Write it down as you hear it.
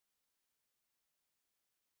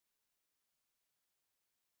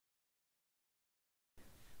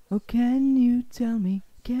Oh, can you tell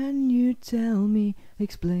me,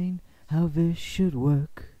 explain how this should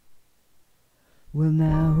work? Well,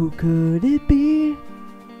 now who could it be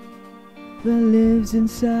that lives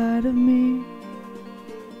inside of me?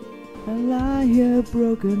 I lie here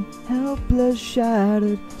broken, helpless,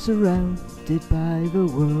 shattered, surrounded by the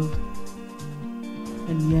world.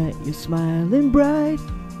 And yet you're smiling bright,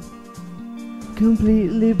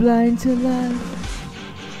 completely blind to life.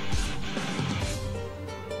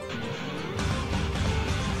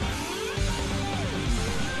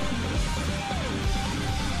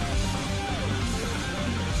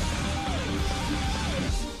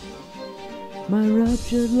 My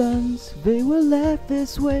ruptured lungs, they were left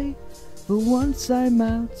this way. For once I'm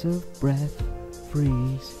out of breath,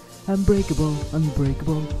 freeze. Unbreakable,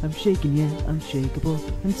 unbreakable, I'm shaking yet unshakable,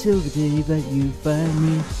 until the day that you find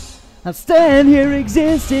me. I'll stand here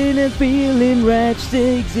existing and feeling wretched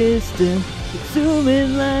existent,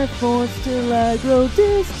 consuming life force till I grow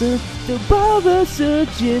distant. Don't bother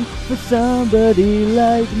searching for somebody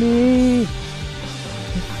like me.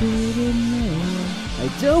 I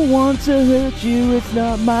don't want to hurt you, it's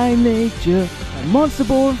not my nature. A monster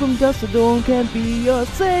born from dust to dawn can't be your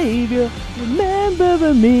savior.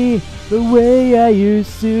 Remember me the way I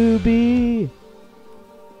used to be.